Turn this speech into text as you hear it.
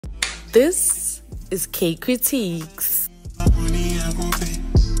This is Kay Kritiques.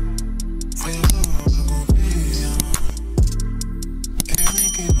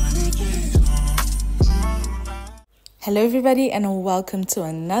 Hello everybody and welcome to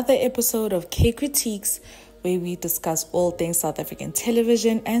another episode of Kay Kritiques, where we discuss all things South African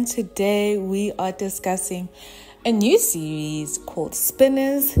television, and today we are discussing a new series called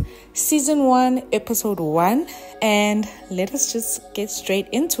Spinners, Season 1, Episode 1, and let us just get straight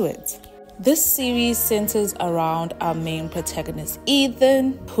into it. This series centers around our main protagonist,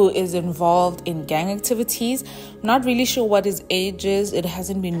 Ethan, who is involved in gang activities. Not really sure what his age is, it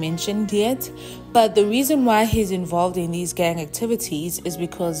hasn't been mentioned yet. But the reason why he's involved in these gang activities is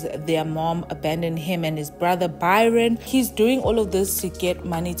because their mom abandoned him and his brother Byron. He's doing all of this to get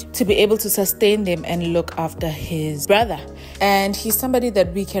money to be able to sustain them and look after his brother. And he's somebody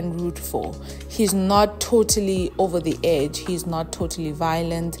that we can root for. He's not totally over the edge. He's not totally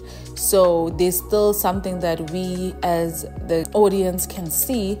violent. So there's still something that we as the audience can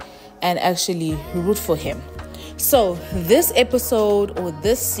see and actually root for him. So this episode or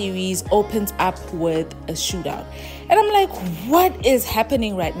this series opens up with a shootout. And I'm like, what is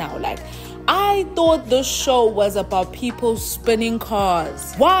happening right now? Like, I thought the show was about people spinning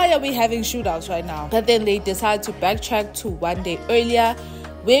cars. Why are we having shootouts right now? But then they decide to backtrack to one day earlier,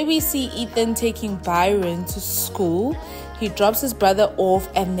 where we see Ethan taking Byron to school. He drops his brother off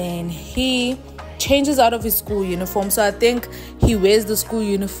and then he changes out of his school uniform. So I think he wears the school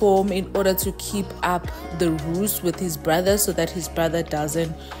uniform in order to keep up the ruse with his brother, so that his brother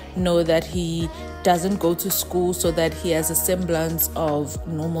doesn't know that he doesn't go to school, so that he has a semblance of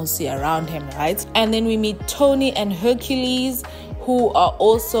normalcy around him, right? And then we meet Tony and Hercules, who are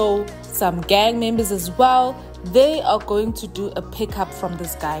also some gang members as well. They are going to do a pickup from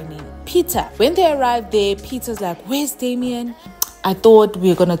this guy named Peter. When they arrive there, Peter's like, where's Damien? I thought we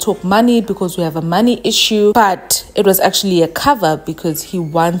were going to talk money because we have a money issue, but it was actually a cover because he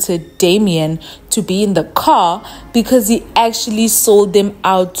wanted Damien to be in the car because he actually sold them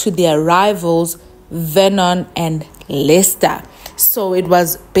out to their rivals, Vernon and Lester. So it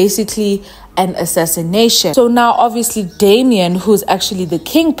was basically an assassination. So now obviously Damien, who's actually the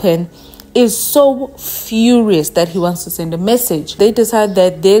kingpin, is so furious that he wants to send a message. They decide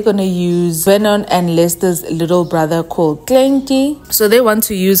that they're gonna use Vernon and Lester's little brother called Clanky. So they want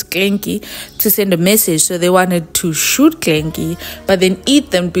to use Clanky to send a message. So they wanted to shoot Clanky, but then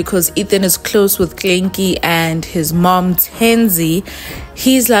Ethan, because Ethan is close with Clanky and his mom Tansy,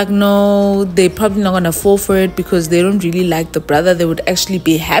 he's like, no, they're probably not gonna fall for it because they don't really like the brother. They would actually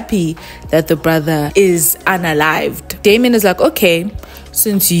be happy that the brother is unalived. Damien is like, okay,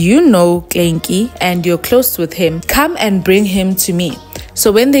 since you know Clanky and you're close with him, come and bring him to me.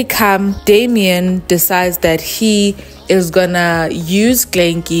 So when they come, Damien decides that he is gonna use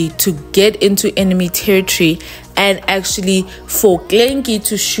Clanky to get into enemy territory and actually for Clanky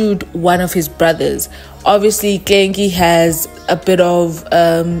to shoot one of his brothers. Obviously, Clanky has a bit of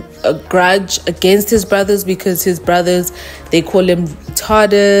a grudge against his brothers because his brothers, they call him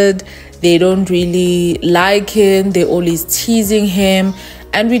retarded. They don't really like him. They're always teasing him.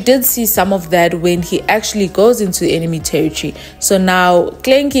 And we did see some of that when he actually goes into enemy territory. So now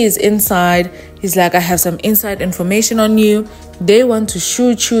Clanky is inside. He's like, I have some inside information on you. They want to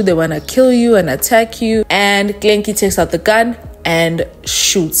shoot you. They want to kill you and attack you. And Clanky takes out the gun and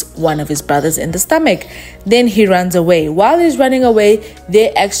shoots one of his brothers in the stomach. Then he runs away. While he's running away,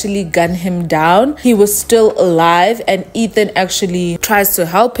 they actually gun him down. He was still alive and Ethan actually tries to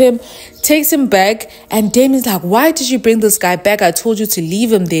help him, takes him back, and Damien's like, why did you bring this guy back? I told you to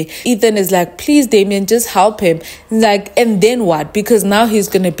leave him there. Ethan is like, please Damien, just help him. He's like, and then what? Because now he's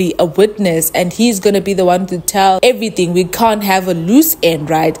going to be a witness and he's going to be the one to tell everything. We can't have a loose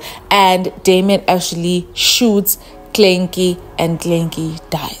end, right? And Damien actually shoots Clanky and Clanky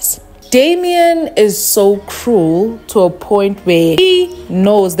dies. Damien is so cruel to a point where he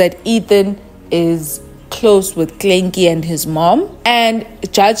knows that Ethan is close with Clanky and his mom, and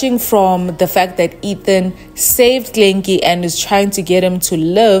judging from the fact that Ethan saved Clanky and is trying to get him to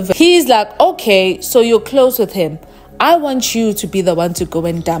live, he's like, okay, so you're close with him. I want you to be the one to go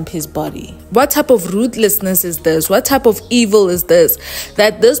and dump his body. What type of ruthlessness is this? What type of evil is this?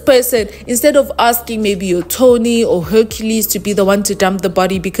 That this person, instead of asking maybe your Tony or Hercules to be the one to dump the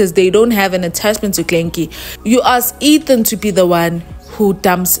body because they don't have an attachment to Clanky, you ask Ethan to be the one who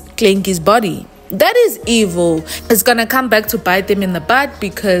dumps Clanky's body. That is evil. It's gonna come back to bite them in the butt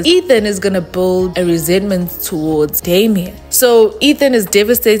because Ethan is gonna build a resentment towards Damien. So Ethan is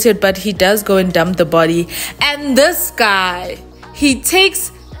devastated, but he does go and dump the body. And this guy, he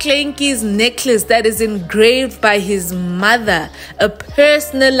takes Clanky's necklace that is engraved by his mother, a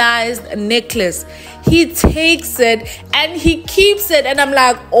personalized necklace. He takes it and he keeps it, and I'm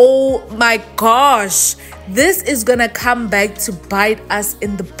like, oh my gosh, this is gonna come back to bite us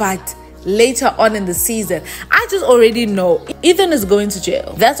in the butt later on in the season. I just already know Ethan is going to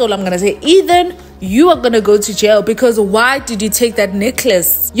jail. That's all I'm gonna say. Ethan, you are gonna go to jail, because why did you take that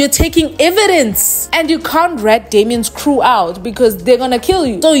necklace? You're taking evidence, and you can't rat Damien's crew out because they're gonna kill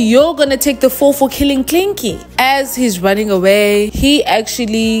you. So you're gonna take the fall for killing Clanky. As he's running away, he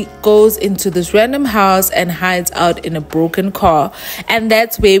actually goes into this random house and hides out in a broken car, and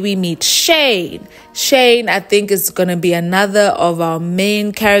that's where we meet Shane. Shane, I think, is gonna be another of our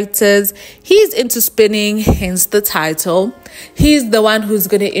main characters. He's into spinning, hence the title. He's the one who's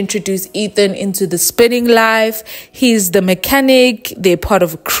gonna introduce Ethan into the spinning life. He's the mechanic. They're part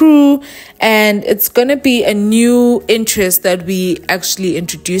of a crew, and it's gonna be a new interest that we actually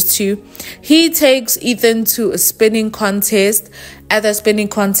introduced to. He takes Ethan to a spinning contest. At the spinning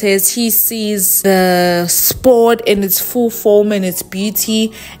contest, he sees the sport in its full form and its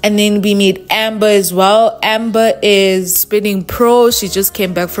beauty. And then we meet Amber as well. Amber is spinning pro. She just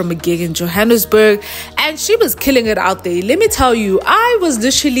came back from a gig in Johannesburg, and she was killing it out there. Let me tell you, I was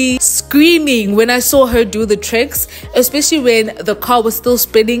literally screaming when I saw her do the tricks, especially when the car was still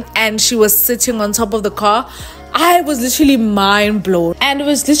spinning and she was sitting on top of the car. I was literally mind blown, and it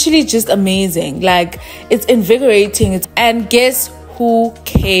was literally just amazing. Like, it's invigorating. And guess who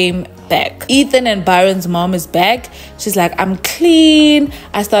came back? Ethan and Byron's mom is back. She's like, I'm clean.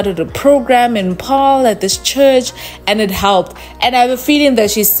 I started a program in Paul at this church, and it helped. And I have a feeling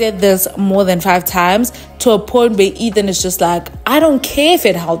that she said this more than 5 times, to a point where Ethan is just like, I don't care if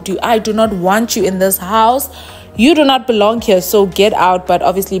it helped you. I do not want you in this house. You do not belong here, so get out. But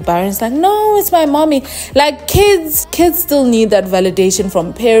obviously Byron's like, no, it's my mommy. Like, kids still need that validation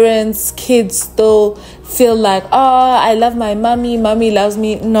from parents. Kids still feel like, oh, I love my mommy loves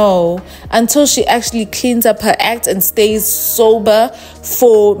me. No, until she actually cleans up her act and stays sober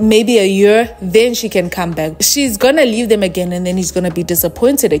for maybe a year, then she can come back. She's gonna leave them again, and then he's gonna be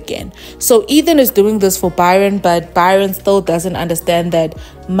disappointed again. So Ethan is doing this for Byron, but Byron still doesn't understand that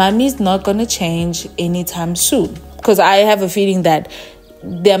mommy's not gonna change anytime soon, because I have a feeling that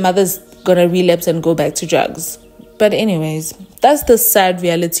their mother's gonna relapse and go back to drugs. But anyways, that's the sad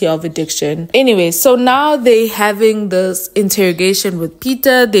reality of addiction. Anyway, so now they're having this interrogation with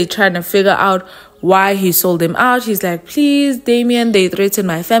Peter. They're trying to figure out why he sold him out. He's like, please, Damien, they threatened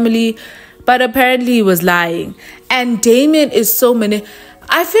my family. But apparently he was lying. And Damien is so many.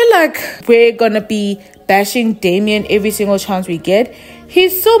 I feel like we're going to be bashing Damien every single chance we get.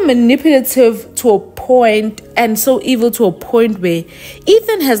 He's so manipulative to a point, and so evil to a point where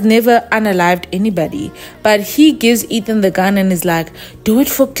Ethan has never unalived anybody. But he gives Ethan the gun and is like, do it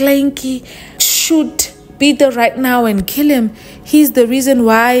for Clanky. Shoot Peter right now and kill him. He's the reason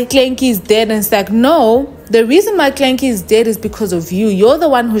why Clanky is dead. And it's like, no, the reason why Clanky is dead is because of you. You're the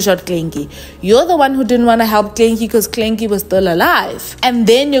one who shot Clanky. You're the one who didn't want to help Clanky because Clanky was still alive. And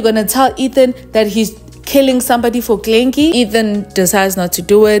then you're going to tell Ethan that he's killing somebody for Clanky. Ethan decides not to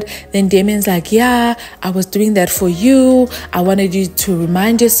do it. Then Damien's like, yeah, I was doing that for you. I wanted you to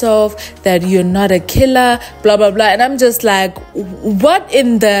remind yourself that you're not a killer, blah, blah, blah. And I'm just like, what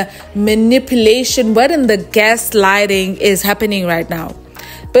in the manipulation, what in the gaslighting is happening right now?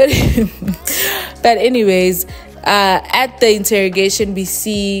 But anyways, at the interrogation, we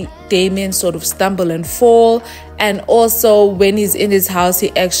see Damien sort of stumble and fall. And also when he's in his house, he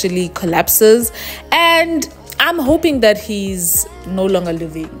actually collapses. And I'm hoping that he's no longer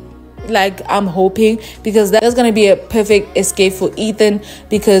living. Like, I'm hoping, because that's going to be a perfect escape for Ethan.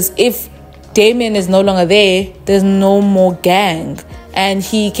 Because if Damien is no longer there, there's no more gang. And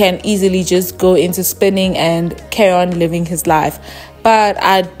he can easily just go into spinning and carry on living his life. But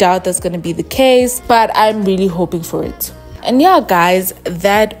I doubt that's going to be the case. But I'm really hoping for it. And yeah, guys,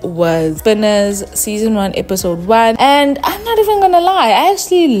 that was Spinners Season 1, Episode 1. And I'm not even gonna lie, I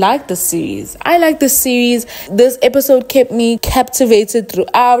actually like the series. I like the series. This episode kept me captivated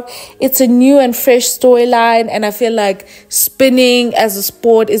throughout. It's a new and fresh storyline. And I feel like spinning as a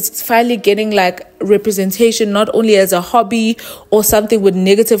sport is finally getting like representation, not only as a hobby or something with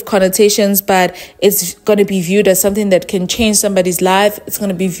negative connotations, but it's going to be viewed as something that can change somebody's life. It's going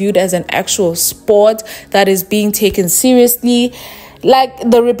to be viewed as an actual sport that is being taken seriously. Like,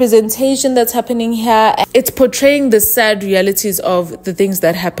 the representation that's happening here, it's portraying the sad realities of the things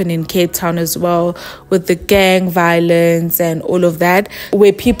that happen in Cape Town as well, with the gang violence and all of that,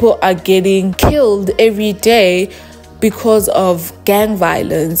 where people are getting killed every day because of gang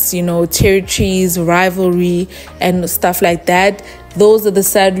violence, you know, territories, rivalry, and stuff like that. those are the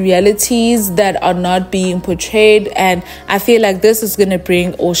sad realities that are not being portrayed, and I feel like this is going to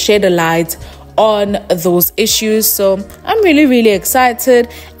bring or shed a light on those issues. So I'm really excited,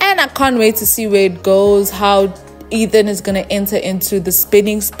 and I can't wait to see where it goes, how Ethan is going to enter into the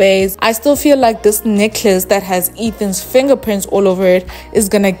spinning space. I still feel like this necklace that has Ethan's fingerprints all over it is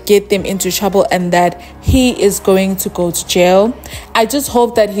going to get them into trouble, and that he is going to go to jail. I just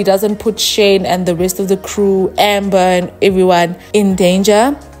hope that he doesn't put Shane and the rest of the crew, Amber and everyone, in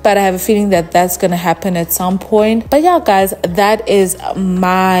danger. But I have a feeling that that's going to happen at some point. But yeah, guys, that is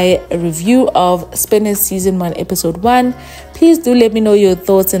my review of Spinners Season 1, Episode 1. Please do let me know your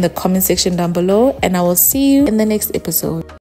thoughts in the comment section down below, and I will see you in the next episode.